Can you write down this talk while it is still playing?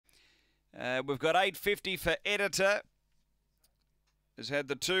We've got 850 for Editor. Has had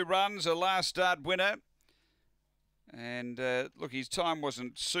the 2 runs, a last start winner. And look, his time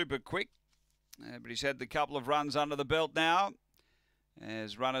wasn't super quick, but he's had the couple of runs under the belt now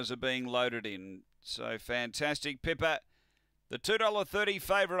as runners are being loaded in. So Fantastic Pippa, the $2.30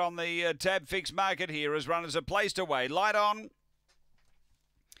 favourite on the tab fix market here as runners are placed away. Light on.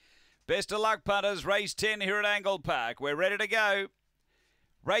 Best of luck, punters. Race 10 here at Angle Park. We're ready to go.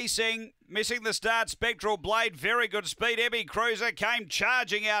 Racing, missing the start, Spectral Blade, very good speed. Ebby Cruiser came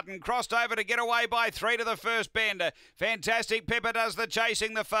charging out and crossed over to get away by 3 to the first bend. Fantastic Pippa does the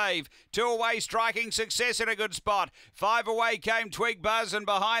chasing, the fave. 2 away, Striking Success in a good spot. 5 away came Twig Buzz, and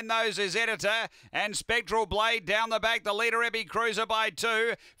behind those is Editor and Spectral Blade. Down the back, the leader, Ebby Cruiser, by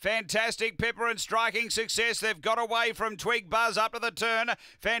 2. Fantastic Pippa and Striking Success. They've got away from Twig Buzz up to the turn.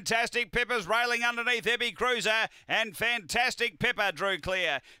 Fantastic Pippa's railing underneath Ebby Cruiser, and Fantastic Pippa drew clear.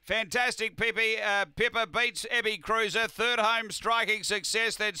 Fantastic Pippa beats Ebby Cruiser. Third home, Striking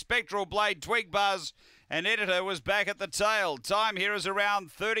Success. Then Spectral Blade, Twig Buzz, and Editor was back at the tail. Time here is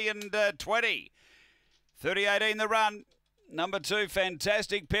around 30 and 20. 30-18 the run. Number 2,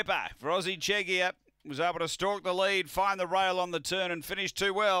 Fantastic Pippa. For Aussie Chegia, was able to stalk the lead, find the rail on the turn, and finish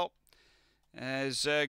too well. As